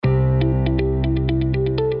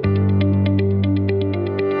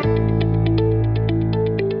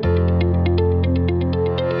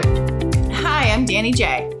Danny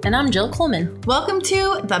J. And I'm Jill Coleman. Welcome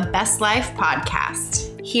to the Best Life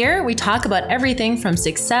Podcast. Here we talk about everything from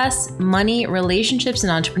success, money, relationships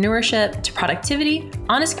and entrepreneurship to productivity,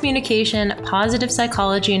 honest communication, positive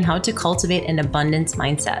psychology, and how to cultivate an abundance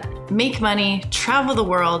mindset. Make money, travel the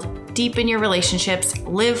world, deepen your relationships,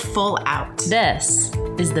 live full out. This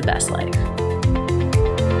is the best life.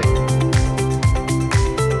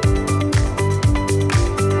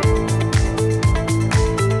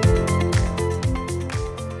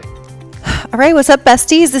 All right, what's up,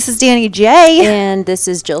 besties? This is Danny J. And this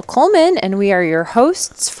is Jill Coleman, and we are your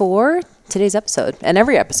hosts for today's episode, and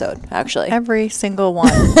every episode, actually. Every single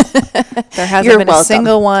one. There hasn't been a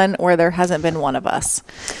single one where there hasn't been one of us.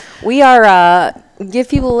 We are, give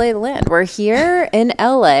people a lay of the land. We're here in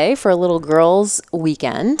LA for a little girls'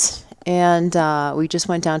 weekend. And we just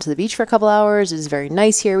went down to the beach for a couple hours. It is very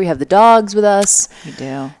nice here. We have the dogs with us. We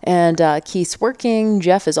do. And Keith's working.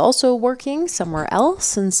 Jeff is also working somewhere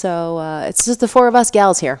else. And so it's just the four of us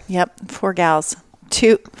gals here. Yep, four gals.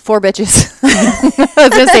 Four bitches. I was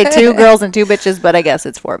going to say two girls and two bitches, but I guess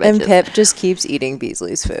it's four bitches. And Pip just keeps eating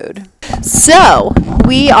Beasley's food. So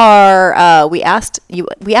we are, we asked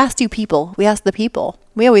the people,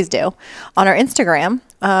 we always do, on our Instagram,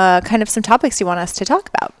 kind of some topics you want us to talk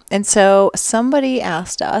about. And so somebody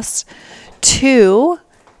asked us to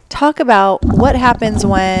talk about what happens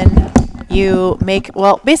when you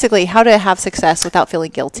basically how to have success without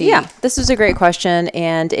feeling guilty. Yeah, this was a great question.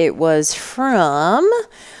 And it was from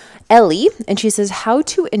Ellie. And she says, how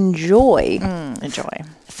to enjoy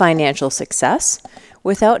financial success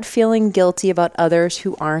without feeling guilty about others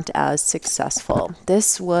who aren't as successful.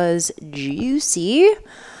 This was juicy.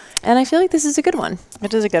 And I feel like this is a good one.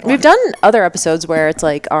 It is a good one. We've done other episodes where it's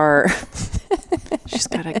like our... She's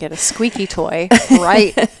got to get a squeaky toy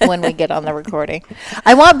right when we get on the recording.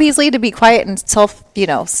 I want Beasley to be quiet and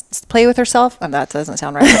play with herself. And that doesn't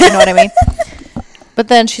sound right. You know what I mean? But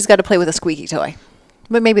then she's got to play with a squeaky toy.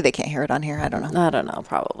 But maybe they can't hear it on here. I don't know,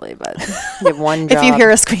 probably. But you have one job. If you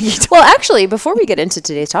hear a squeaky toy. Well, actually, before we get into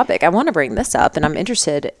today's topic, I want to bring this up. And I'm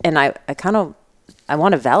interested, and I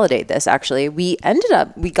want to validate this, actually. We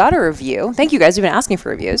got a review. Thank you, guys. We've been asking for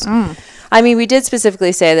reviews. I mean, we did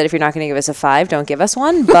specifically say that if you're not going to give us a 5, don't give us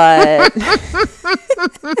one, but... we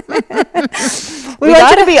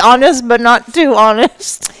want you to be honest, but not too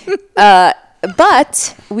honest.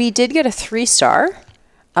 But we did get a 3-star.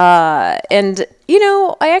 And,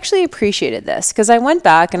 I actually appreciated this because I went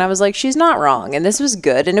back and I was like, she's not wrong. And this was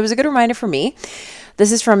good. And it was a good reminder for me.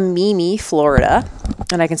 This is from Mimi, Florida.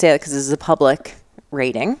 And I can say that because this is a public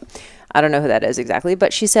rating. I don't know who that is exactly,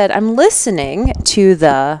 but she said, I'm listening to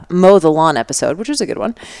the Mow the Lawn episode, which was a good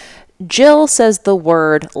one. Jill says the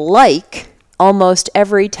word like almost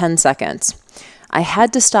every 10 seconds. I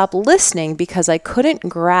had to stop listening because I couldn't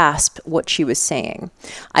grasp what she was saying.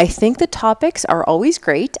 I think the topics are always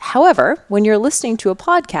great. However, when you're listening to a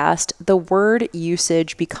podcast, the word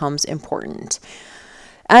usage becomes important.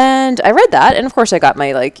 And I read that, and of course I got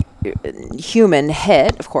my human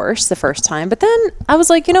hit, of course, the first time. But then I was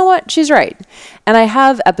like, you know what? She's right. And I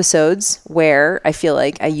have episodes where I feel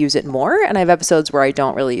like I use it more, and I have episodes where I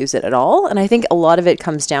don't really use it at all. And I think a lot of it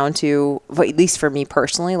comes down to, at least for me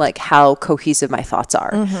personally, like how cohesive my thoughts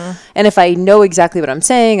are. Mm-hmm. And if I know exactly what I'm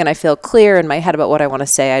saying and I feel clear in my head about what I want to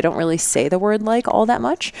say, I don't really say the word like all that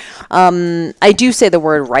much. I do say the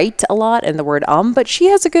word right a lot and the word but she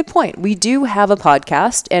has a good point. We do have a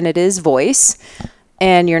podcast, and it is voice,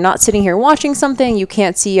 and you're not sitting here watching something. You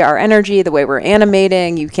can't see our energy, the way we're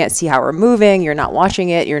animating. You can't see how we're moving. You're not watching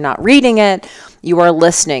it. You're not reading it. You are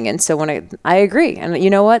listening. And so I agree. And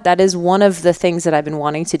you know what? That is one of the things that I've been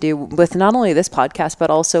wanting to do with not only this podcast,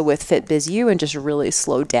 but also with Fit Biz You, and just really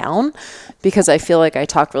slow down, because I feel like I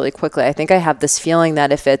talk really quickly. I think I have this feeling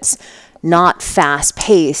that if it's not fast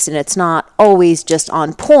paced and it's not always just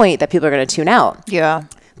on point, that people are going to tune out. Yeah.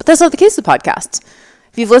 But that's not the case with podcasts.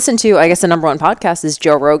 If you've listened to, I guess the number one podcast is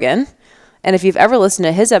Joe Rogan. And if you've ever listened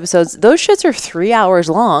to his episodes, those shits are 3 hours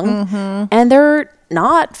long, and they're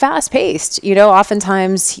not fast paced.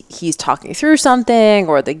 Oftentimes he's talking through something,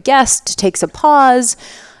 or the guest takes a pause.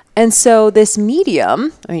 And so this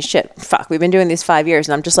medium, we've been doing these 5 years,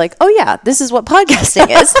 and I'm just like, oh yeah, this is what podcasting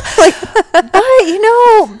is.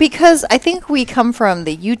 But because I think we come from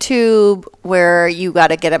the YouTube where you got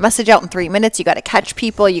to get a message out in 3 minutes, you got to catch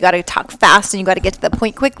people, you got to talk fast, and you got to get to the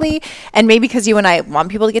point quickly. And maybe because you and I want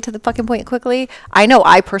people to get to the fucking point quickly, I know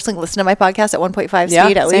I personally listen to my podcast at 1.5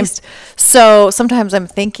 speed at least. So sometimes I'm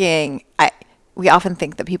thinking, we often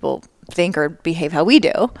think that people think or behave how we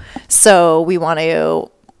do. So we want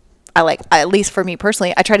to... at least for me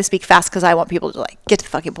personally, I try to speak fast because I want people to get to the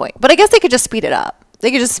fucking point. But I guess they could just speed it up.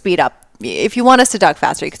 They could just speed up if you want us to talk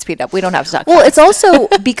faster, you can speed up. We don't have to talk Well, fast. it's also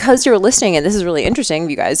because you're listening, and this is really interesting,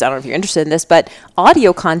 you guys. I don't know if you're interested in this, but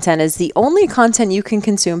audio content is the only content you can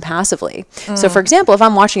consume passively. So, for example, if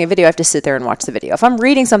I'm watching a video, I have to sit there and watch the video. If I'm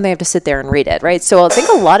reading something, I have to sit there and read it, right? So, I think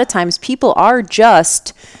a lot of times people are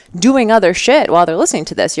just doing other shit while they're listening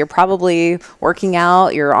to this. You're probably working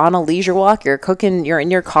out, you're on a leisure walk, you're cooking, you're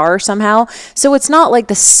in your car somehow. So, it's not like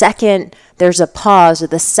the second there's a pause or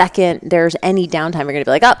the second there's any downtime, you're going to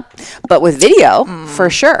be like, oh. But with video, for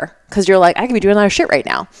sure, because you're like, I could be doing other shit right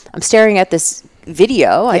now. I'm staring at this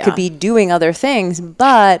video. I could be doing other things,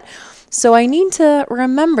 but so I need to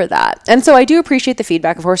remember that. And so I do appreciate the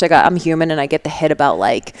feedback. Of course, I'm human and I get the hit about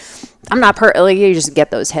like, I'm not like you just get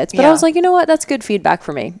those hits. But I was like, you know what? That's good feedback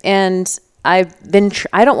for me. And I've been,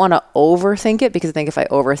 I don't want to overthink it because I think if I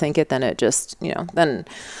overthink it, then it just, then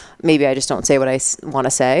maybe I just don't say what I want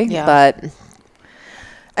to say. Yeah. But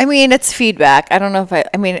I mean, it's feedback. I don't know if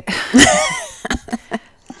I mean,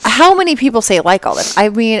 how many people say like all this? I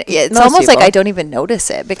mean, it's Most almost like people. I don't even notice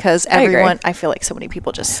it because agree. everyone, I feel like so many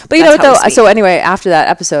people just, But you know that's what how though? we speak. So anyway, after that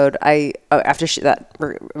episode,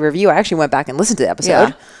 review, I actually went back and listened to the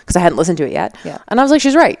episode because I hadn't listened to it yet. Yeah. And I was like,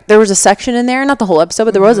 she's right. There was a section in there, not the whole episode,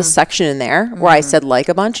 but there was a section in there where I said like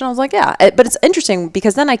a bunch, and I was like, yeah. But it's interesting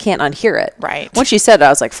because then I can't unhear it. Right. Once she said it, I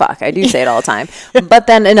was like, fuck, I do say it all the time. But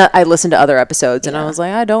then I listened to other episodes, and I was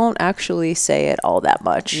like, I don't actually say it all that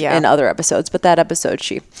much in other episodes. But that episode,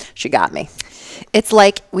 she got me. It's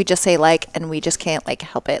like we just say like, and we just can't like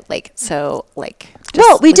help it. Like, so like,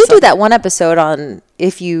 Well, we did listen. do that one episode on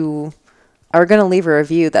if you are going to leave a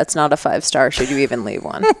review that's not a 5-star, should you even leave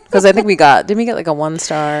one? Because I think didn't we get like a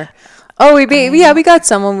 1-star? Oh, we got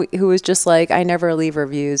someone who was just like, I never leave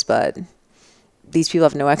reviews, but these people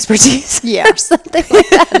have no expertise. Yeah. Or something like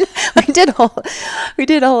that. we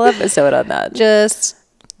did a whole episode on that. Just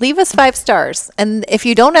leave us 5 stars. And if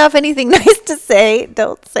you don't have anything nice to say,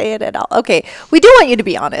 don't say it at all. Okay. We do want you to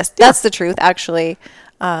be honest. That's the truth, actually.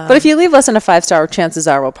 But if you leave less than a 5-star, chances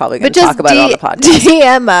are we're probably going But to talk about it on the podcast.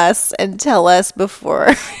 DM us and tell us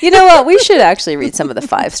before. You know what? We should actually read some of the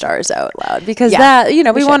 5 stars out loud because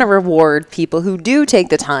we want to reward people who do take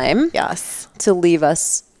the time Yes. to leave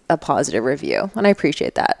us a positive review. And I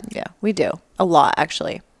appreciate that. Yeah, we do. A lot,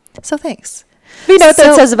 actually. So thanks. But you know what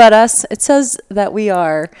that says about us? It says that we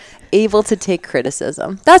are able to take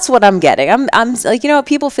criticism. That's what I'm getting. I'm like,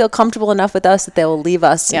 people feel comfortable enough with us that they will leave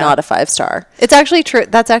us not a 5-star. It's actually true.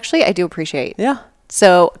 That's actually, I do appreciate. Yeah.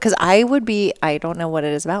 So, because I don't know what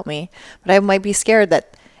it is about me, but I might be scared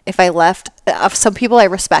that if I left, some people I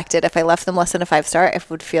respected, if I left them less than a 5-star, I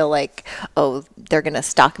would feel like, oh, they're going to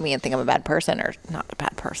stalk me and think I'm a bad person, or not a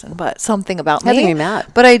bad person, but something about me. Nothing to be mad.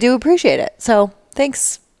 But I do appreciate it. So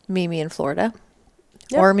thanks, Mimi in Florida.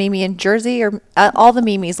 Yeah. Or Mimi in Jersey, or all the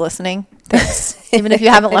Mimis listening. Thanks. Even if you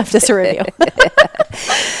haven't left us a review.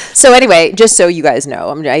 So anyway, just so you guys know,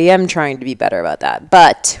 I am trying to be better about that.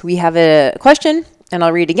 But we have a question, and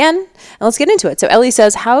I'll read again, and let's get into it. So Ellie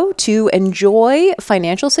says, how to enjoy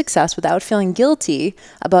financial success without feeling guilty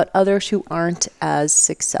about others who aren't as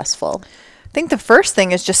successful. I think the first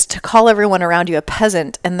thing is just to call everyone around you a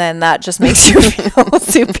peasant, and then that just makes you feel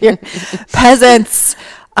superior. Peasants.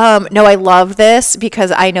 No, I love this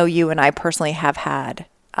because I know you and I personally have had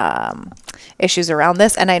issues around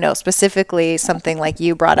this, and I know specifically something like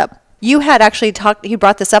you brought up. You had actually you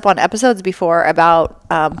brought this up on episodes before about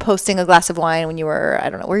posting a glass of wine when you were, I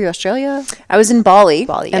don't know, were you Australia? I was in Bali,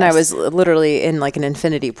 and I yes. was literally in like an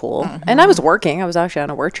infinity pool, and I was working. I was actually on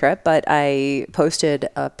a work trip, but I posted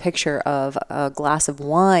a picture of a glass of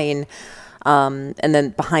wine, and then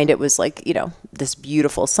behind it was like, this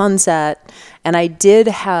beautiful sunset. And I did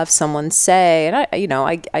have someone say, and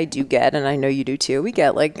I do get, and I know you do too,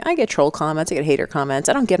 I get troll comments, I get hater comments.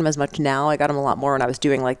 I don't get them as much now. I got them a lot more when I was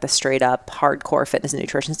doing like the straight up hardcore fitness and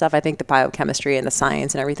nutrition stuff. I think the biochemistry and the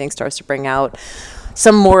science and everything starts to bring out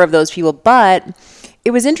some more of those people. But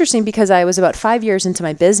it was interesting because I was about 5 years into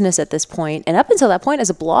my business at this point. And up until that point as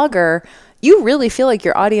a blogger, you really feel like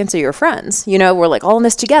your audience are your friends. We're like all in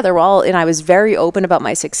this together. And I was very open about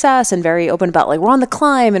my success and very open about like, we're on the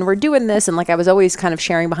climb and we're doing this. And like, I was always kind of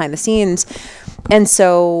sharing behind the scenes. And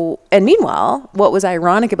meanwhile, what was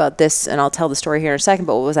ironic about this, and I'll tell the story here in a second,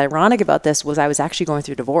 but what was ironic about this was I was actually going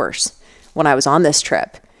through divorce when I was on this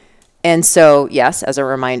trip. And so, yes, as a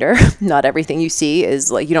reminder, not everything you see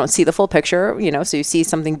is like, you don't see the full picture, so you see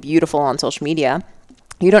something beautiful on social media.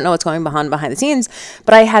 You don't know what's going behind the scenes,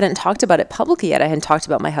 but I hadn't talked about it publicly yet. I hadn't talked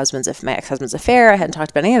about my ex-husband's affair. I hadn't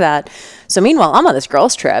talked about any of that. So meanwhile, I'm on this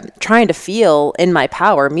girls trip trying to feel in my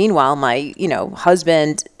power. Meanwhile, my,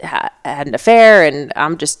 husband had an affair and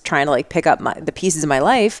I'm just trying to like pick up the pieces of my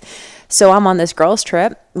life. So I'm on this girls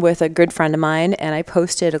trip with a good friend of mine and I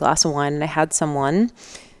posted a glass of wine and I had someone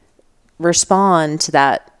respond to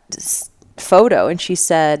that photo and she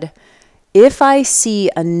said, if I see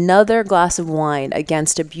another glass of wine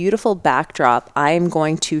against a beautiful backdrop, I am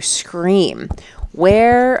going to scream.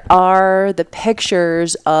 Where are the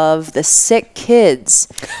pictures of the sick kids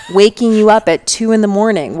waking you up at 2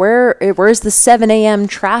 a.m? Where's the 7 a.m.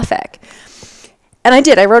 traffic? And I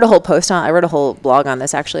did. I wrote a whole blog on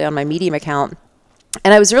this actually on my Medium account.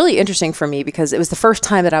 And it was really interesting for me because it was the first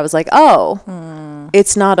time that I was like,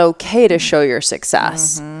 it's not okay to show your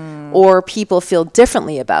success. Or people feel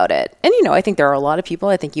differently about it. And, I think there are a lot of people,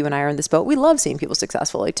 I think you and I are in this boat. We love seeing people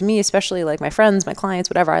successful. Like to me, especially like my friends, my clients,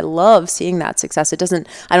 whatever, I love seeing that success.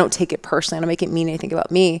 I don't take it personally. I don't make it mean anything about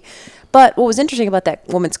me. But what was interesting about that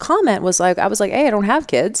woman's comment was like, I was like, A, I don't have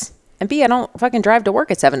kids. And B, I don't fucking drive to work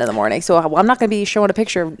at 7 a.m. So I'm not going to be showing a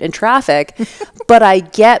picture in traffic. But I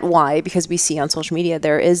get why, because we see on social media,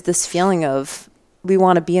 there is this feeling of, we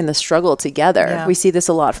want to be in the struggle together. Yeah. We see this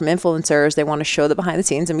a lot from influencers. They want to show the behind the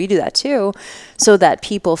scenes, and we do that too, so that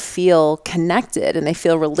people feel connected and they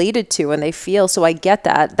feel related to, and they feel, so I get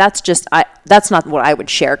that. That's not what I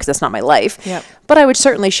would share because that's not my life. Yep. But I would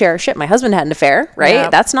certainly share, my husband had an affair, right?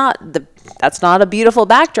 Yep. That's not a beautiful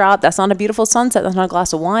backdrop. That's not a beautiful sunset. That's not a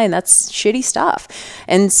glass of wine. That's shitty stuff.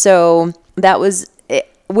 And so that was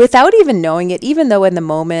it, without even knowing it, even though in the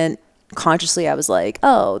moment, consciously I was like,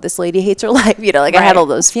 oh, this lady hates her life, right. I had all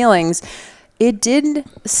those feelings. It did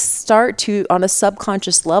start to, on a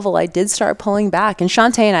subconscious level, I did start pulling back. And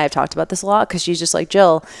Shantae and I have talked about this a lot because she's just like,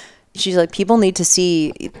 Jill, she's like, people need to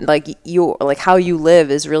see how you live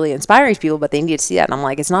is really inspiring to people, but they need to see that. And I'm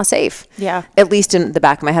like, it's not safe. Yeah. At least in the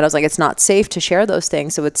back of my head, I was like, it's not safe to share those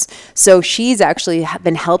things. So she's actually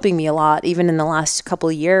been helping me a lot, even in the last couple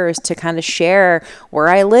of years, to kind of share where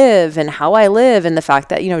I live and how I live, and the fact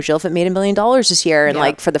that, Jill Fit made $1 million this year,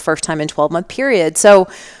 and for the first time in 12-month period. So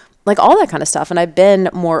all that kind of stuff. And I've been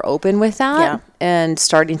more open with that and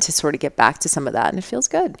starting to sort of get back to some of that. And it feels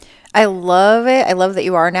good. I love it. I love that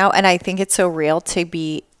you are now. And I think it's so real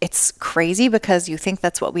it's crazy because you think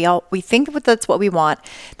that's what we think that's what we want.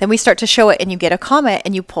 Then we start to show it and you get a comment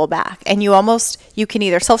and you pull back and you can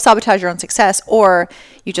either self-sabotage your own success or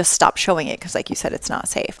you just stop showing it because, like you said, it's not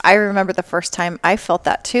safe. I remember the first time I felt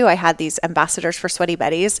that too. I had these ambassadors for Sweaty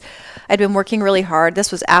Betties. I'd been working really hard.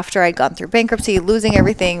 This was after I'd gone through bankruptcy, losing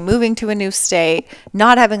everything, moving to a new state,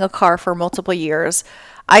 not having a car for multiple years.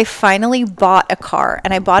 I finally bought a car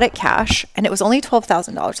and I bought it cash and it was only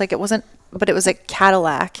 $12,000. But it was a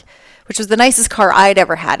Cadillac, which was the nicest car I'd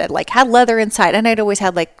ever had. It had leather inside, and I'd always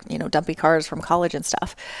had dumpy cars from college and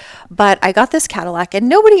stuff. But I got this Cadillac and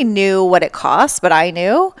nobody knew what it cost, but I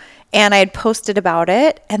knew. And I had posted about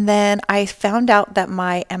it. And then I found out that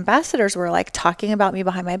my ambassadors were talking about me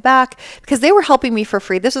behind my back because they were helping me for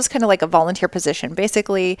free. This was kind of like a volunteer position.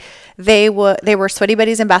 Basically, they were Sweaty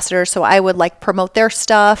Betties ambassadors. So I would promote their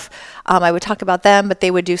stuff. I would talk about them, but they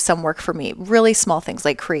would do some work for me. Really small things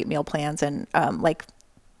like create meal plans and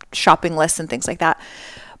shopping lists and things like that.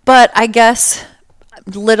 But I guess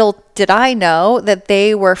little did I know that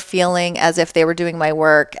they were feeling as if they were doing my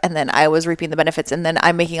work and then I was reaping the benefits and then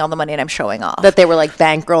I'm making all the money and I'm showing off. That they were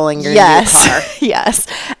bankrolling your new car. Yes.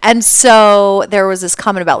 And so there was this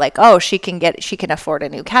comment about she can afford a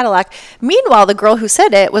new Cadillac. Meanwhile, the girl who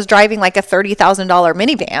said it was driving a $30,000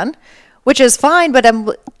 minivan, which is fine, but I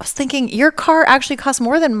was thinking, your car actually costs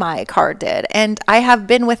more than my car did. And I have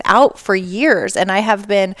been without for years, and I have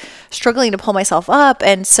been struggling to pull myself up.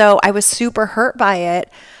 And so I was super hurt by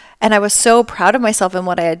it. And I was so proud of myself and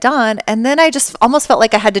what I had done. And then I just almost felt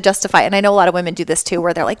like I had to justify it. And I know a lot of women do this too,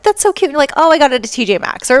 where they're like, that's so cute. And you're like, oh, I got it at TJ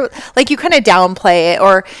Maxx. Or you kind of downplay it,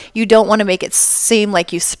 or you don't want to make it seem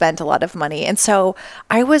like you spent a lot of money. And so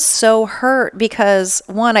I was so hurt because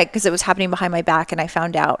because it was happening behind my back and I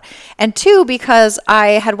found out. And two, because I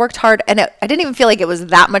had worked hard and I didn't even feel like it was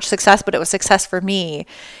that much success, but it was success for me.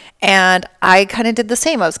 And I kind of did the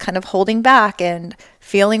same. I was kind of holding back and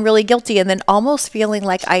feeling really guilty and then almost feeling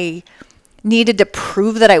like I needed to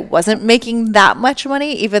prove that I wasn't making that much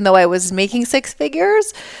money, even though I was making 6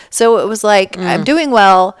 figures. So it was I'm doing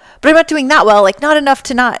well, but I'm not doing that well, not enough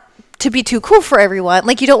to be too cool for everyone.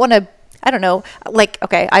 You don't want to, I don't know,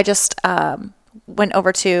 okay, I just went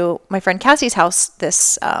over to my friend Cassie's house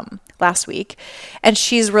this last week, and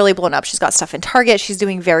she's really blown up. She's got stuff in Target. She's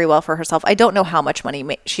doing very well for herself. I don't know how much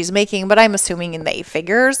money she's making, but I'm assuming in the 8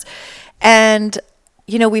 figures. And,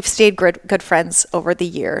 you know, we've stayed good friends over the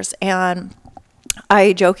years. And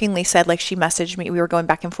I jokingly said, like, she messaged me. We were going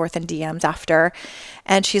back and forth in DMs after.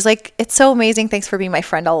 And she's like, it's so amazing. Thanks for being my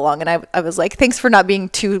friend all along. And I was like, thanks for not being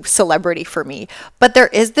too celebrity for me. But there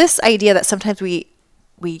is this idea that sometimes we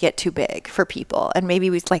get too big for people, and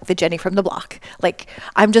maybe we like the Jenny from the block. Like,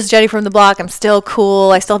 I'm just Jenny from the block. I'm still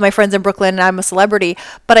cool. I still have my friends in Brooklyn, and I'm a celebrity.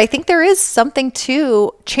 But I think there is something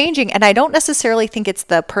to changing, and I don't necessarily think it's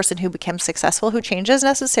the person who becomes successful who changes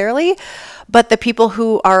necessarily, but the people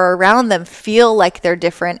who are around them feel like they're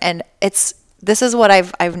different. And this is what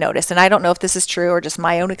I've noticed, and I don't know if this is true or just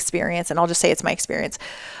my own experience, and I'll just say it's my experience.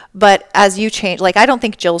 But as you change, like, I don't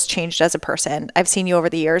think Jill's changed as a person. I've seen you over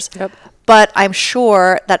the years. Yep. But I'm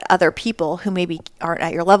sure that other people who maybe aren't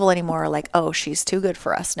at your level anymore are like, oh, she's too good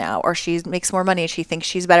for us now, or she makes more money and she thinks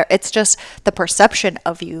she's better. It's just the perception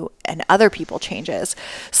of you and other people changes.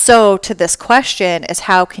 So to this question is,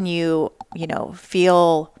 how can you,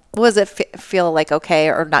 feel... Was it feel like okay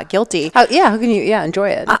or not guilty? How can you enjoy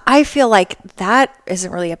it? I feel like that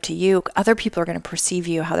isn't really up to you. Other people are going to perceive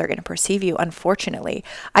you how they're going to perceive you, unfortunately.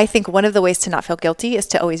 I think one of the ways to not feel guilty is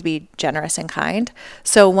to always be generous and kind.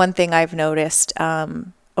 So one thing I've noticed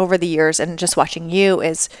over the years and just watching you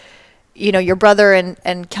is, your brother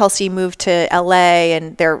and Kelsey moved to LA,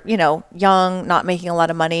 and they're, young, not making a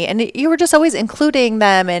lot of money. And you were just always including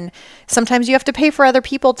them. And sometimes you have to pay for other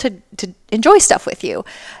people to enjoy stuff with you,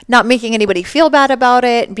 not making anybody feel bad about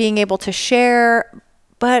it, being able to share.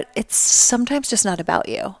 But it's sometimes just not about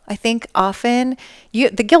you. I think often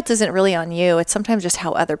the guilt isn't really on you. It's sometimes just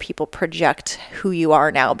how other people project who you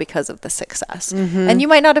are now because of the success. Mm-hmm. And you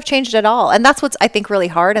might not have changed at all. And that's what's, I think, really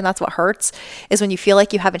hard. And that's what hurts, is when you feel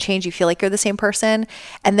like you haven't changed, you feel like you're the same person.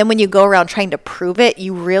 And then when you go around trying to prove it,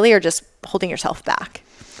 you really are just holding yourself back.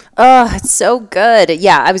 Oh, it's so good.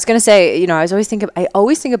 Yeah, I was going to say, I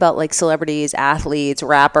always think about like celebrities, athletes,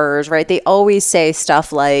 rappers, right? They always say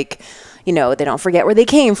stuff like, they don't forget where they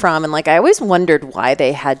came from. And like, I always wondered why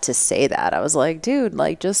they had to say that. I was like, dude,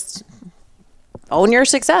 like, just own your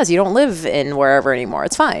success. You don't live in wherever anymore.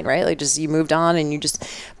 It's fine, right? Like, just, you moved on and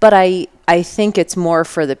but I think it's more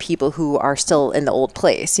for the people who are still in the old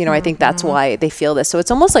place. Mm-hmm. I think that's why they feel this. So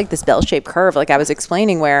it's almost like this bell-shaped curve, like I was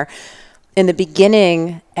explaining, where in the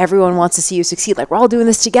beginning, everyone wants to see you succeed. Like, we're all doing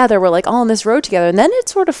this together. We're like all on this road together. And then it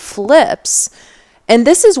sort of flips. And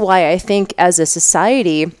this is why I think as a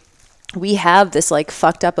society, we have this like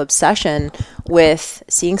fucked up obsession with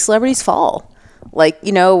seeing celebrities fall. Like,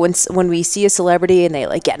 when we see a celebrity and they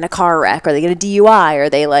like get in a car wreck, or they get a DUI, or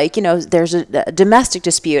they like, there's a domestic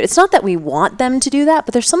dispute. It's not that we want them to do that,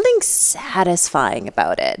 but there's something satisfying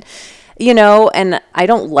about it. And I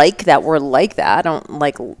don't like that we're like that. I don't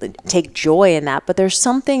like take joy in that, but there's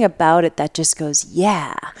something about it that just goes,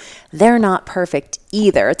 yeah, they're not perfect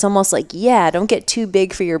either. It's almost like, don't get too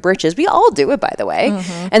big for your britches. We all do it, by the way.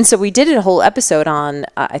 Mm-hmm. And so we did a whole episode on,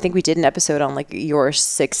 I think we did an episode on like, your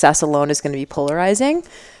success alone is going to be polarizing.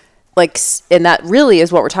 Like, and that really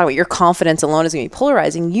is what we're talking about. Your confidence alone is going to be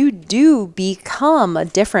polarizing. You do become a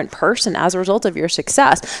different person as a result of your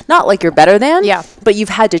success. Not like you're better than, but you've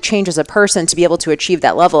had to change as a person to be able to achieve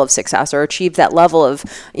that level of success, or achieve that level of,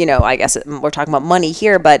 I guess we're talking about money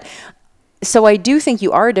here, but so I do think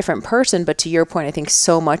you are a different person, but to your point, I think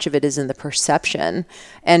so much of it is in the perception.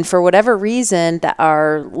 And for whatever reason, that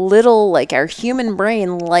our human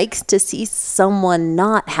brain likes to see someone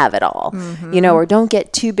not have it all, or don't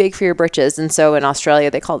get too big for your britches. And so in Australia,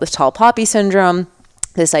 they call this tall poppy syndrome,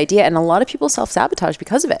 this idea, and a lot of people self-sabotage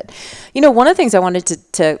because of it. One of the things I wanted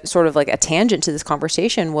to sort of like a tangent to this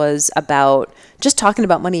conversation was about just talking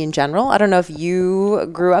about money in general. I don't know if you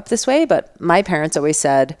grew up this way, but my parents always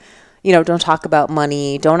said, don't talk about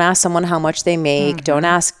money. Don't ask someone how much they make. Mm-hmm. Don't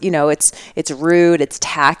ask, it's rude. It's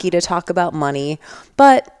tacky to talk about money.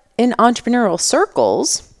 But in entrepreneurial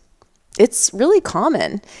circles, it's really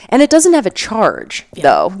common. And it doesn't have a charge,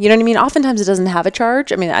 though. You know what I mean? Oftentimes it doesn't have a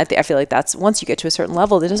charge. I mean, I feel like that's, once you get to a certain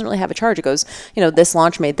level, it doesn't really have a charge. It goes, this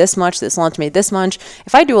launch made this much. This launch made this much.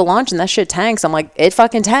 If I do a launch and that shit tanks, I'm like, it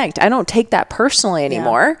fucking tanked. I don't take that personally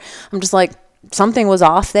anymore. I'm just like, something was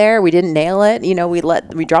off there. We didn't nail it.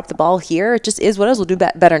 We dropped the ball here. It just is what it is. We'll do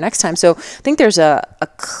better next time. So I think there's a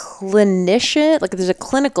clinician, like there's a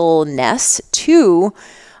clinicalness to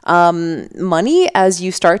money as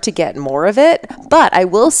you start to get more of it. But I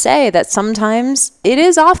will say that sometimes it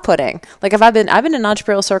is off-putting. Like I've been in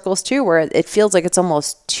entrepreneurial circles too, where it feels like it's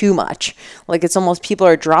almost too much. Like it's almost people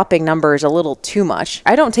are dropping numbers a little too much.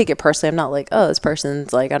 I don't take it personally. I'm not like, oh, this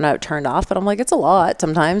person's like, I'm not turned off, but I'm like, it's a lot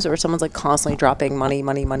sometimes, or someone's like constantly dropping money.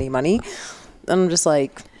 And I'm just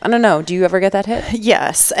like, I don't know. Do you ever get that hit?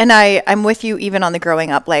 Yes. And I'm with you even on the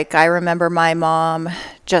growing up. Like I remember my mom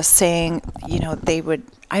just saying, you know,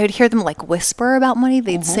 I would hear them like whisper about money.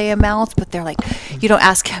 They'd say amounts, but they're like, you don't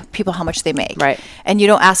ask people how much they make. Right. And you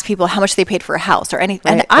don't ask people how much they paid for a house or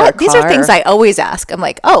anything. Right. And these are things I always ask. I'm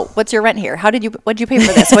like, oh, what's your rent here? What'd you pay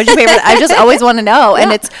for this? What'd you pay for that? I just always want to know.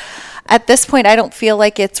 And it's, at this point, I don't feel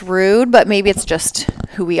like it's rude, but maybe it's just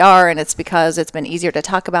who we are, and it's because it's been easier to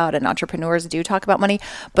talk about, and entrepreneurs do talk about money.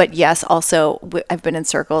 But yes, also, I've been in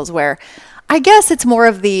circles where I guess it's more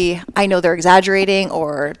of I know they're exaggerating,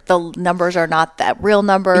 or the numbers are not that real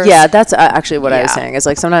numbers. Yeah, that's actually what I was saying. It's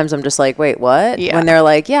like sometimes I'm just like, wait, what? Yeah. When they're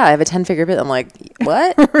like, yeah, I have a 10-figure business. I'm like,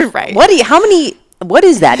 what? Right. What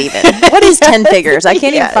is that even? What is 10 figures? I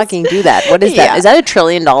can't even fucking do that. What is that? Yeah. Is that $1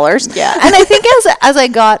 trillion? Yeah. And I think as I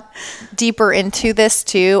got deeper into this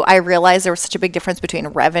too, I realized there was such a big difference between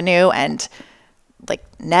revenue and like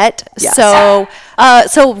net. Yes.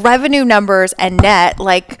 So revenue numbers and net,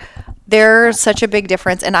 like there's such a big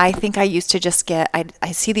difference. And I think I used to just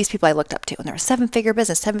I see these people I looked up to, and they're a seven-figure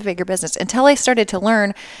business, until I started to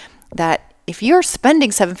learn that if you're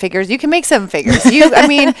spending 7 figures, you can make 7 figures.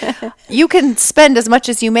 You can spend as much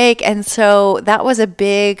as you make. And so that was a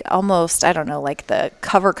big, almost, I don't know, like the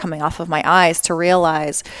cover coming off of my eyes to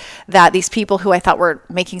realize that these people who I thought were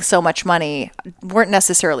making so much money weren't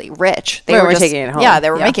necessarily rich. They were just taking it home. Yeah, they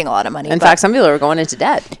were making a lot of money. In fact, some people were going into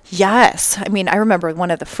debt. Yes. I mean, I remember one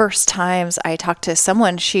of the first times I talked to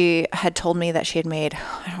someone, she had told me that she had made,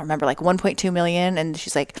 I don't remember, like 1.2 million. And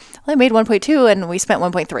she's like, well, I made 1.2 and we spent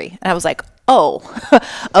 1.3. And I was like, oh,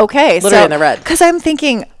 okay. Literally in the red. Because I'm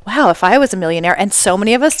thinking, wow, if I was a millionaire, and so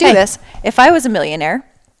many of us do this, if I was a millionaire,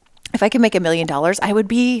 if I could make $1 million, I would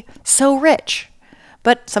be so rich.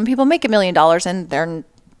 But some people make $1 million and they're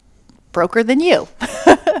broker than you.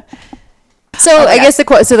 So I guess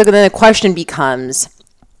the question becomes,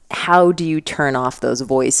 how do you turn off those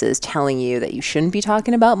voices telling you that you shouldn't be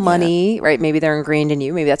talking about money, right? Maybe they're ingrained in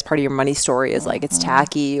you. Maybe that's part of your money story is like it's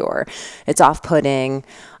tacky or it's off-putting.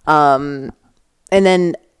 And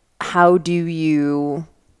then how do you,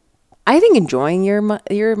 I think enjoying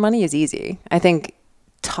your money is easy. I think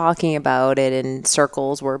talking about it in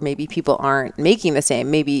circles where maybe people aren't making the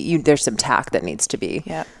same, maybe there's some tact that needs to be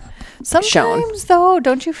Sometimes shown. Though,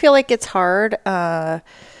 don't you feel like it's hard? I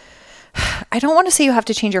don't want to say you have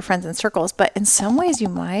to change your friends and circles, but in some ways you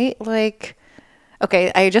might. Like,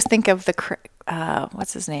 okay, I just think of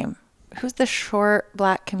what's his name? Who's the short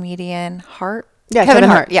black comedian? Hart? Yeah, Kevin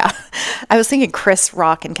Hart. Yeah. I was thinking Chris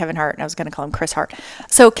Rock and Kevin Hart, and I was going to call him Chris Hart.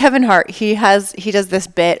 So Kevin Hart, he does this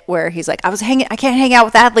bit where he's like, I can't hang out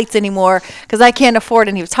with athletes anymore because I can't afford.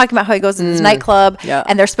 And he was talking about how he goes to this nightclub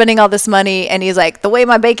and they're spending all this money. And he's like, the way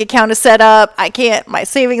my bank account is set up, my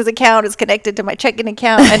savings account is connected to my checking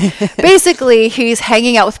account. And basically he's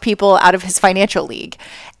hanging out with people out of his financial league.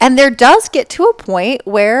 And there does get to a point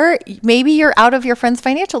where maybe you're out of your friends'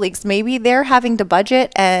 financial leagues. Maybe they're having to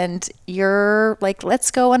budget and you're like, let's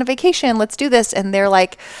go on a vacation. Let's do this. And they're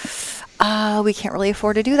like, we can't really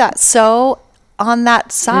afford to do that. So on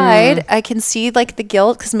that side, I can see like the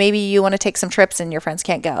guilt because maybe you want to take some trips and your friends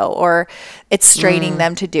can't go, or it's straining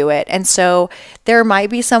them to do it. And so there might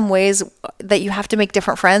be some ways that you have to make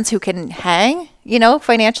different friends who can hang,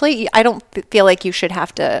 financially. I don't feel like you should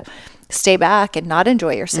have to stay back and not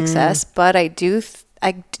enjoy your success, but I do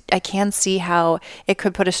I can see how it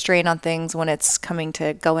could put a strain on things when it's coming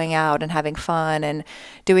to going out and having fun and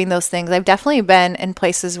doing those things. I've definitely been in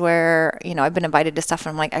places where, I've been invited to stuff and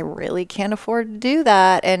I'm like, I really can't afford to do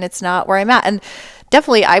that. And it's not where I'm at. And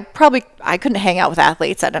definitely I couldn't hang out with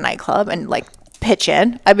athletes at a nightclub and like pitch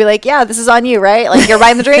in. I'd be like, yeah, this is on you, right? Like you're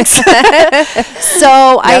buying the drinks.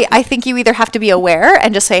 I think you either have to be aware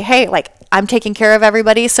and just say, hey, like I'm taking care of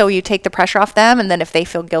everybody. So you take the pressure off them. And then if they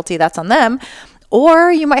feel guilty, that's on them.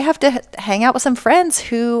 Or you might have to hang out with some friends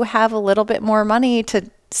who have a little bit more money to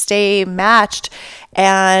stay matched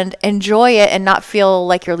and enjoy it and not feel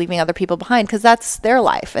like you're leaving other people behind because that's their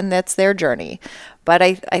life and that's their journey. But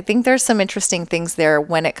I think there's some interesting things there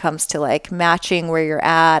when it comes to like matching where you're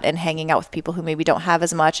at and hanging out with people who maybe don't have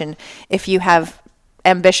as much. And if you have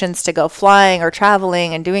ambitions to go flying or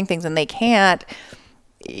traveling and doing things and they can't,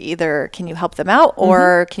 either can you help them out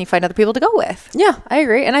or can you find other people to go with? Yeah, I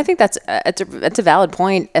agree. And I think that's a valid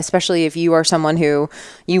point, especially if you are someone who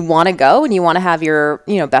you want to go and you want to have your,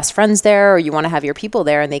 best friends there, or you want to have your people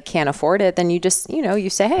there and they can't afford it. Then you just, you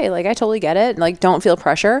say, hey, like, I totally get it. Like, don't feel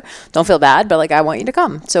pressure. Don't feel bad. But like, I want you to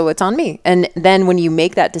come. So it's on me. And then when you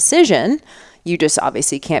make that decision, you just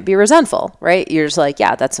obviously can't be resentful, right? You're just like,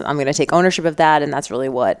 yeah, I'm going to take ownership of that. And that's really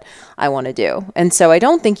what I want to do. And so I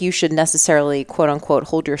don't think you should necessarily, quote unquote,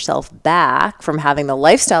 hold yourself back from having the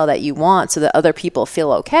lifestyle that you want so that other people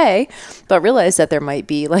feel okay, but realize that there might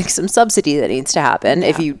be like some subsidy that needs to happen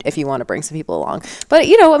if you want to bring some people along. But,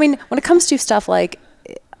 when it comes to stuff like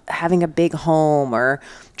having a big home or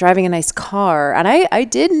driving a nice car, and I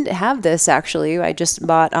didn't have this actually. I just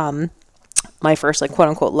bought, my first like quote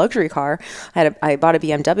unquote luxury car. I bought a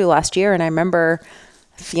BMW last year, and I remember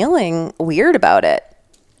feeling weird about it.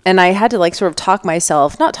 And I had to like sort of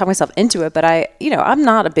not talk myself into it, but I'm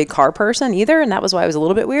not a big car person either. And that was why I was a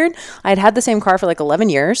little bit weird. I had the same car for like 11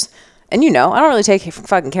 years. And I don't really take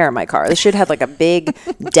fucking care of my car. This shit had like a big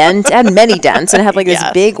dent, it had many dents, and it had like this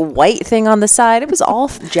big white thing on the side. It was all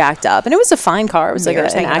jacked up, and it was a fine car. It was like an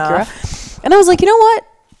Acura. And I was like, you know what?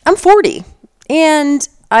 I'm 40 and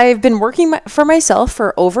I've been working for myself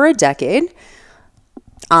for over a decade.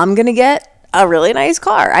 I'm going to get a really nice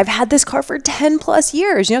car. I've had this car for 10 plus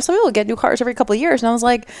years. Some people get new cars every couple of years. And I was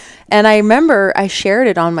like, and I remember I shared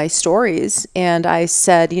it on my stories and I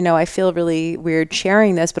said, I feel really weird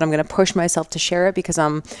sharing this, but I'm going to push myself to share it because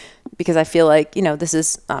I feel like, this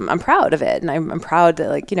is, I'm proud of it. And I'm proud that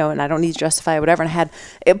like, and I don't need to justify it, whatever. And I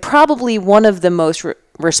had probably one of the most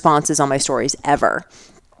responses on my stories ever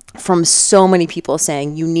from so many people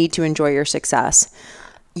saying, you need to enjoy your success.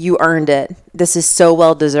 You earned it. This is so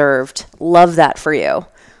well deserved. Love that for you.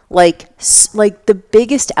 Like the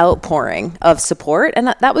biggest outpouring of support.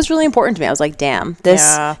 And that was really important to me. I was like, damn,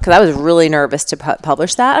 because I was really nervous to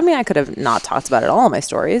publish that. I mean, I could have not talked about it all in my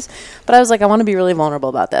stories, but I was like, I want to be really vulnerable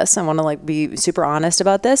about this. I want to like be super honest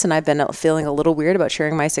about this. And I've been feeling a little weird about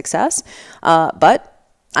sharing my success. But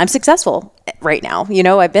I'm successful right now.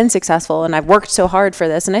 I've been successful and I've worked so hard for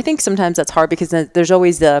this. And I think sometimes that's hard because there's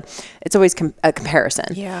always a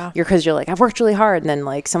comparison. Yeah. Because you're like, I've worked really hard. And then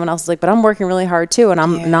like someone else is like, but I'm working really hard too. And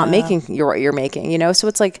I'm not making what you're making, So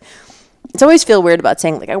it's like, it's always feel weird about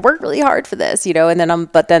saying like, I worked really hard for this, and then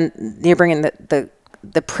but then you're bringing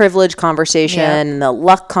the privilege conversation and the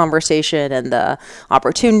luck conversation and the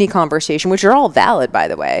opportunity conversation, which are all valid, by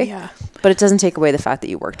the way. Yeah. But it doesn't take away the fact that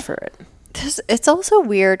you worked for it. It's also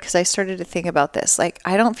weird because I started to think about this. Like,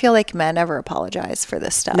 I don't feel like men ever apologize for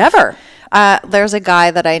this stuff. Never. There's a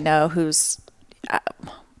guy that I know who's,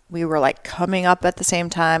 we were like coming up at the same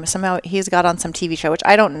time. Somehow he's got on some TV show, which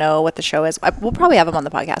I don't know what the show is. We'll probably have him on the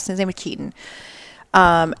podcast. His name is Keaton.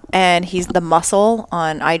 And he's the muscle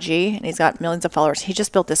on IG and he's got millions of followers. He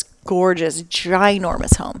just built this gorgeous,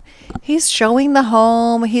 ginormous home. He's showing the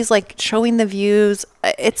home. He's like showing the views.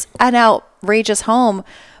 It's an outrageous home.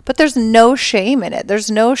 But there's no shame in it. There's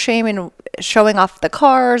no shame in showing off the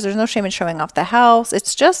cars. There's no shame in showing off the house.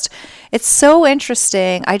 It's so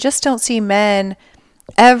interesting. I just don't see men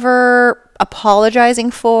ever apologizing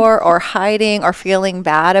for or hiding or feeling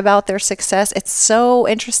bad about their success. It's so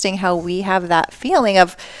interesting how we have that feeling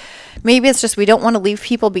of maybe it's just we don't want to leave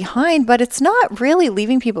people behind, but it's not really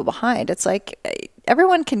leaving people behind. It's like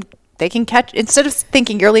everyone can catch, instead of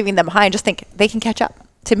thinking you're leaving them behind, just think they can catch up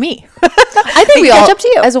to me. I think we all, catch up to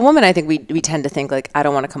you. As a woman, I think we tend to think like, I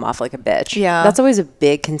don't want to come off like a bitch. Yeah. That's always a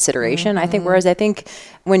big consideration. Mm-hmm. Whereas I think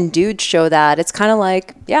when dudes show that, it's kind of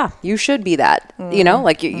like, yeah, you should be that,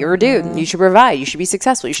 like you're a dude, you should provide, you should be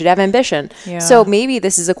successful, you should have ambition. Yeah. So maybe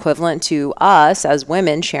this is equivalent to us as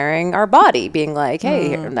women sharing our body, being like,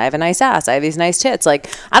 hey, I have a nice ass, I have these nice tits.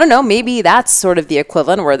 Like, I don't know, maybe that's sort of the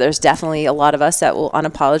equivalent where there's definitely a lot of us that will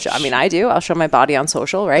unapologize. I mean, I do. I'll show my body on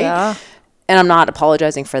social, right? Yeah. And I'm not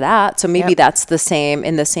apologizing for that. So maybe that's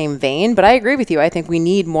in the same vein. But I agree with you. I think we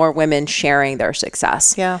need more women sharing their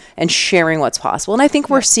success and sharing what's possible. And I think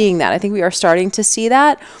we're seeing that. I think we are starting to see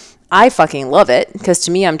that. I fucking love it because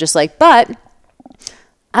to me, I'm just like, but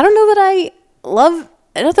I don't know that I love,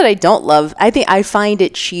 not that I don't love, I think I find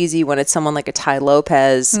it cheesy when it's someone like a Ty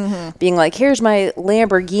Lopez being like, here's my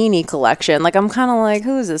Lamborghini collection. Like, I'm kind of like,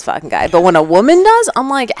 who is this fucking guy? But when a woman does, I'm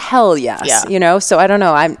like, hell yes. Yeah. So I don't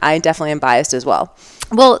know. I definitely am biased as well.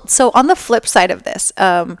 Well, so on the flip side of this,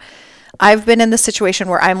 I've been in the situation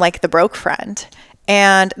where I'm like the broke friend.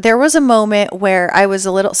 And there was a moment where I was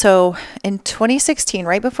so in 2016,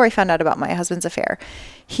 right before I found out about my husband's affair,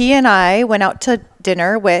 he and I went out to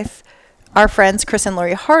dinner with our friends, Chris and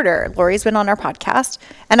Lori Harder. Lori's been on our podcast.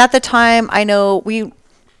 And at the time, I know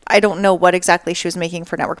I don't know what exactly she was making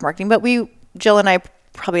for network marketing, but Jill and I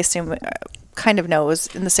probably assume kind of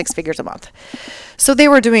knows in the 6 figures a month. So they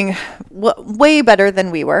were doing way better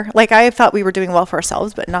than we were. Like I thought we were doing well for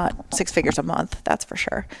ourselves, but not 6 figures a month. That's for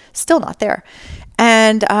sure. Still not there.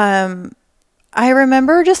 And I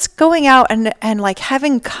remember just going out and like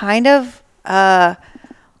having kind of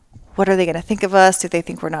what are they going to think of us? Do they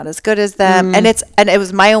think we're not as good as them? And it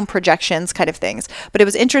was my own projections kind of things. But it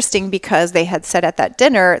was interesting because they had said at that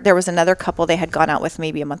dinner, there was another couple they had gone out with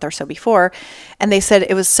maybe a month or so before. And they said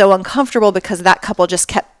it was so uncomfortable because that couple just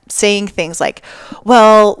kept saying things like,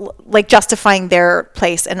 well, like justifying their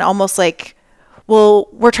place and almost like, well,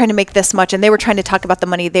 we're trying to make this much. And they were trying to talk about the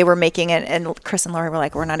money they were making. And Chris and Lori were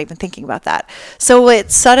like, we're not even thinking about that. So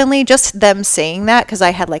it's suddenly just them saying that, because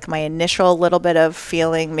I had like my initial little bit of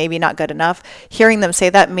feeling maybe not good enough. Hearing them say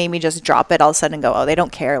that made me just drop it all of a sudden and go, oh, they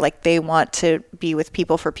don't care. Like they want to be with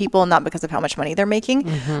people for people, not because of how much money they're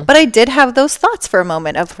making. But I did have those thoughts for a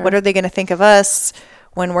moment of what are they going to think of us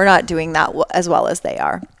when we're not doing that as well as they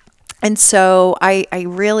are. And so I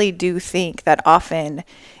really do think that often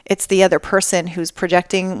it's the other person who's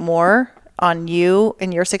projecting more on you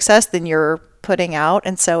and your success than you're putting out.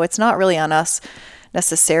 And so it's not really on us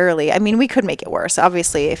necessarily. I mean, we could make it worse,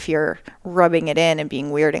 obviously, if you're rubbing it in and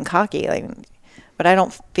being weird and cocky. But I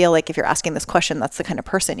don't feel like if you're asking this question, that's the kind of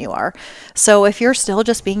person you are. So if you're still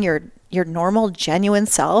just being your normal, genuine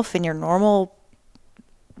self and your normal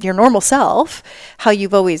self, how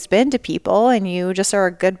you've always been to people, and you just are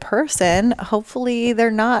a good person, hopefully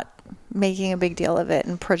they're not making a big deal of it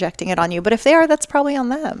and projecting it on you. But if they are, that's probably on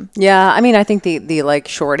them. Yeah. I mean, I think the like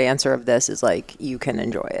short answer of this is like, you can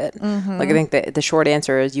enjoy it. Like, I think the short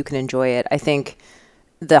answer is you can enjoy it. I think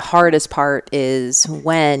the hardest part is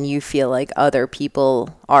when you feel like other people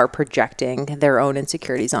are projecting their own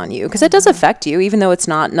insecurities on you, because it does affect you, even though it's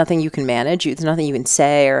nothing you can manage. It's nothing you can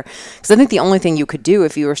say, or because I think the only thing you could do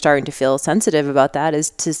if you were starting to feel sensitive about that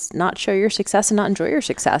is to not show your success and not enjoy your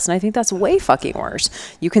success. And I think that's way fucking worse.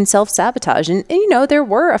 You can self-sabotage. And you know, there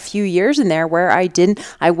were a few years in there where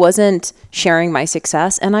I wasn't sharing my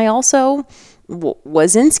success, and I also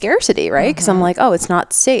was in scarcity, right? Because I'm like, oh, it's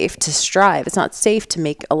not safe to strive. It's not safe to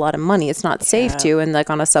make a lot of money. It's not safe to, and like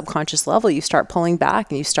on a subconscious level, you start pulling back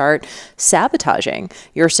and you start sabotaging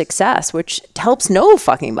your success, which helps no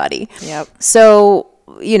fucking buddy. Yep. So,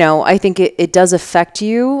 you know, I think it does affect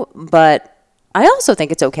you, but I also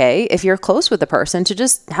think it's okay if you're close with the person to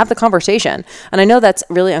just have the conversation. And I know that's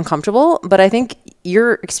really uncomfortable, but I think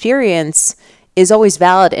your experience is always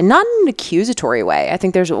valid, and not in an accusatory way. I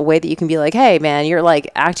think there's a way that you can be like, hey man, you're like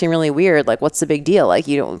acting really weird. Like, what's the big deal? Like,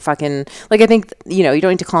 you don't fucking, like, I think, you know, you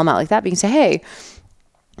don't need to call them out like that, but you can say, hey,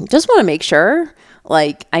 just want to make sure,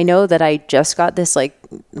 like, I know that I just got this, like,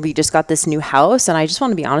 we just got this new house, and I just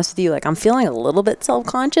want to be honest with you. Like, I'm feeling a little bit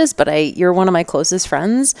self-conscious, but you're one of my closest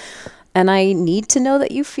friends, and I need to know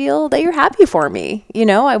that you feel that you're happy for me. You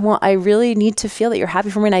know, I really need to feel that you're happy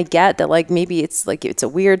for me. And I get that, like, maybe it's like, it's a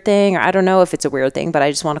weird thing, or I don't know if it's a weird thing, but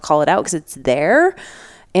I just want to call it out because it's there.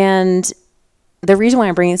 And the reason why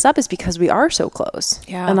I'm bringing this up is because we are so close.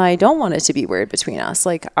 Yeah. And I don't want it to be weird between us.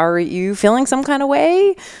 Like, are you feeling some kind of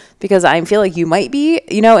way? Because I feel like you might be,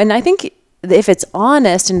 you know, and I think if it's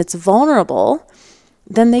honest and it's vulnerable,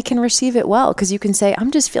 then they can receive it well, because you can say,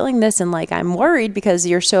 I'm just feeling this, and like, I'm worried because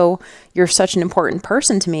you're such an important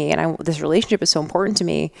person to me, and this relationship is so important to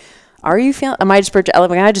me. Are you feeling, am I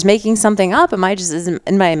just making something up? Am I just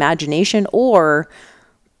in my imagination, or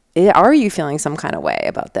are you feeling some kind of way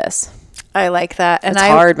about this? I like that. And it's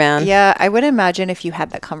hard, man. Yeah, I would imagine if you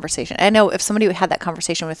had that conversation. I know if somebody had that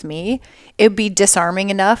conversation with me, it would be disarming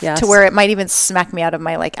enough to where it might even smack me out of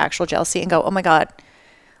my like actual jealousy and go, oh my God,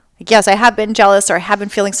 yes, I have been jealous, or I have been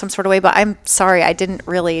feeling some sort of way, but I'm sorry, I didn't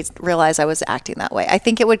really realize I was acting that way. I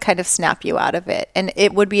think it would kind of snap you out of it, and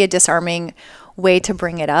it would be a disarming way to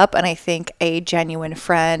bring it up. And I think a genuine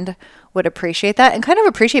friend would appreciate that and kind of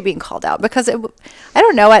appreciate being called out, because I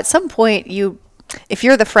don't know, at some point if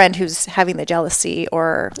you're the friend who's having the jealousy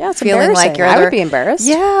or feeling like you're, I would be embarrassed.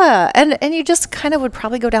 Yeah, and you just kind of would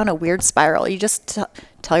probably go down a weird spiral. You just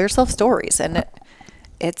tell yourself stories, and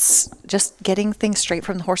it's just getting things straight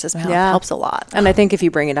from the horse's mouth helps a lot. And I think if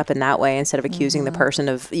you bring it up in that way, instead of accusing the person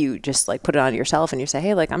of, you just like put it on yourself and you say,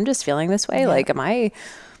 hey, like, I'm just feeling this way. Like, am I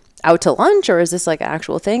out to lunch, or is this like an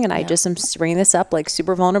actual thing? And I just am bringing this up like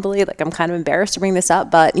super vulnerably. Like, I'm kind of embarrassed to bring this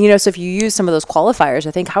up, but you know, so if you use some of those qualifiers,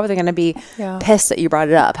 I think, how are they going to be pissed that you brought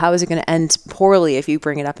it up? How is it going to end poorly if you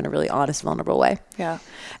bring it up in a really honest, vulnerable way? Yeah.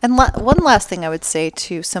 And one last thing I would say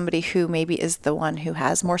to somebody who maybe is the one who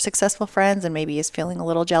has more successful friends and maybe is feeling a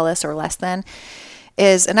little jealous or less than,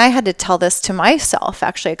 is, and I had to tell this to myself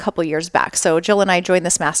actually a couple years back. So Jill and I joined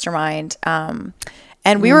this mastermind, and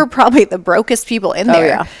we were probably the brokest people in there.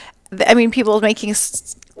 yeah. I mean, people making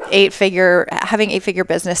having 8-figure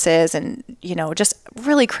businesses, and, you know, just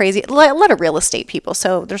really crazy, a lot of real estate people.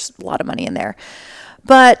 So there's a lot of money in there.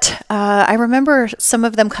 But I remember some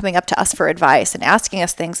of them coming up to us for advice and asking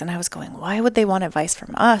us things. And I was going, why would they want advice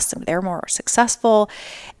from us? And they're more successful.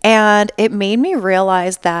 And it made me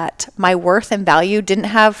realize that my worth and value didn't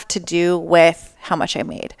have to do with how much I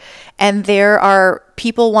made. And there are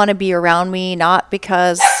people want to be around me, not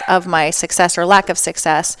because of my success or lack of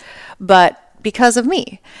success, but because of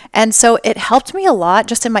me. And so it helped me a lot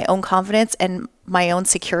just in my own confidence and my own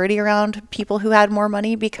security around people who had more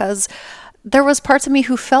money, because there was parts of me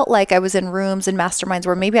who felt like I was in rooms and masterminds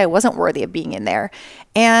where maybe I wasn't worthy of being in there.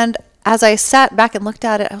 And as I sat back and looked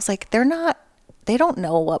at it, I was like, they don't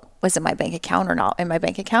know what was in my bank account or not in my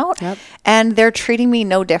bank account. Yep. And they're treating me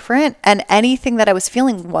no different. And anything that I was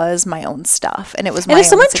feeling was my own stuff. And it was my own And if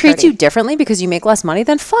someone security. treats you differently because you make less money,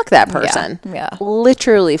 then fuck that person. Yeah.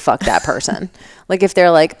 Literally fuck that person. Like if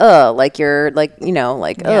they're like, oh, like you're like, you know,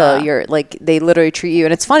 like, oh, you're like, they literally treat you.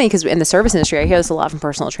 And it's funny because in the service industry, I hear this a lot from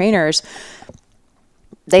personal trainers.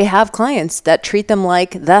 They have clients that treat them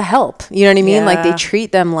like the help. You know what I mean? Like they Yeah.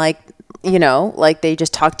 treat them like, you know, like they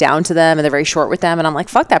just talk down to them and they're very short with them. And I'm like,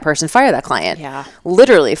 fuck that person, fire that client. Yeah.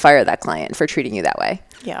 Literally fire that client for treating you that way.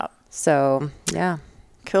 Yeah. So, yeah.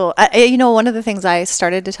 Cool. You know, one of the things I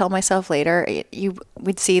started to tell myself later,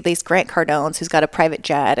 we'd see these Grant Cardones who's got a private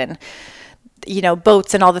jet and, you know,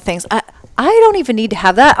 boats and all the things. I don't even need to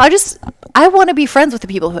have that. I want to be friends with the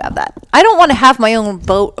people who have that. I don't want to have my own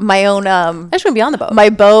boat, my own, I just want to be on the boat. my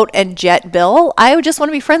boat and jet bill. I just want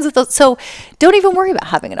to be friends with those. So don't even worry about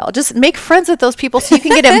having it all. Just make friends with those people so you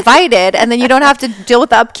can get invited, and then you don't have to deal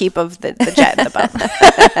with the upkeep of the jet and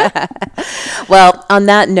the boat. Well, on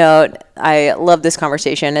that note, I love this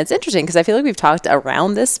conversation. It's interesting because I feel like we've talked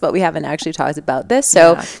around this, but we haven't actually talked about this.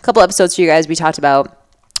 So a couple episodes for you guys, we talked about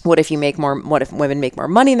what if women make more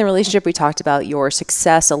money in the relationship? We talked about your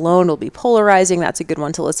success alone will be polarizing. That's a good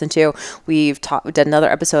one to listen to. We did another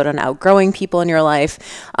episode on outgrowing people in your life.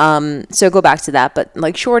 So go back to that. But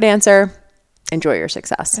like short answer, enjoy your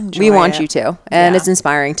success. We want you to. And it's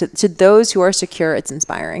inspiring. To those who are secure, it's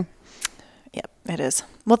inspiring. Yep, it is.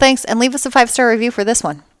 Well, thanks. And leave us a 5-star review for this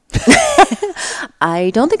one.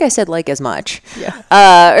 I don't think I said like as much.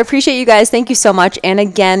 Yeah. Appreciate you guys. Thank you so much. And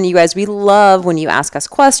again, you guys, we love when you ask us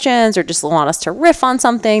questions or just want us to riff on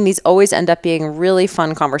something. These always end up being really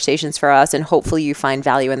fun conversations for us, and hopefully you find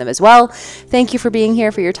value in them as well. Thank you for being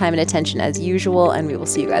here, for your time and attention as usual, and we will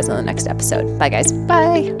see you guys on the next episode. Bye, guys.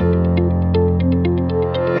 Bye.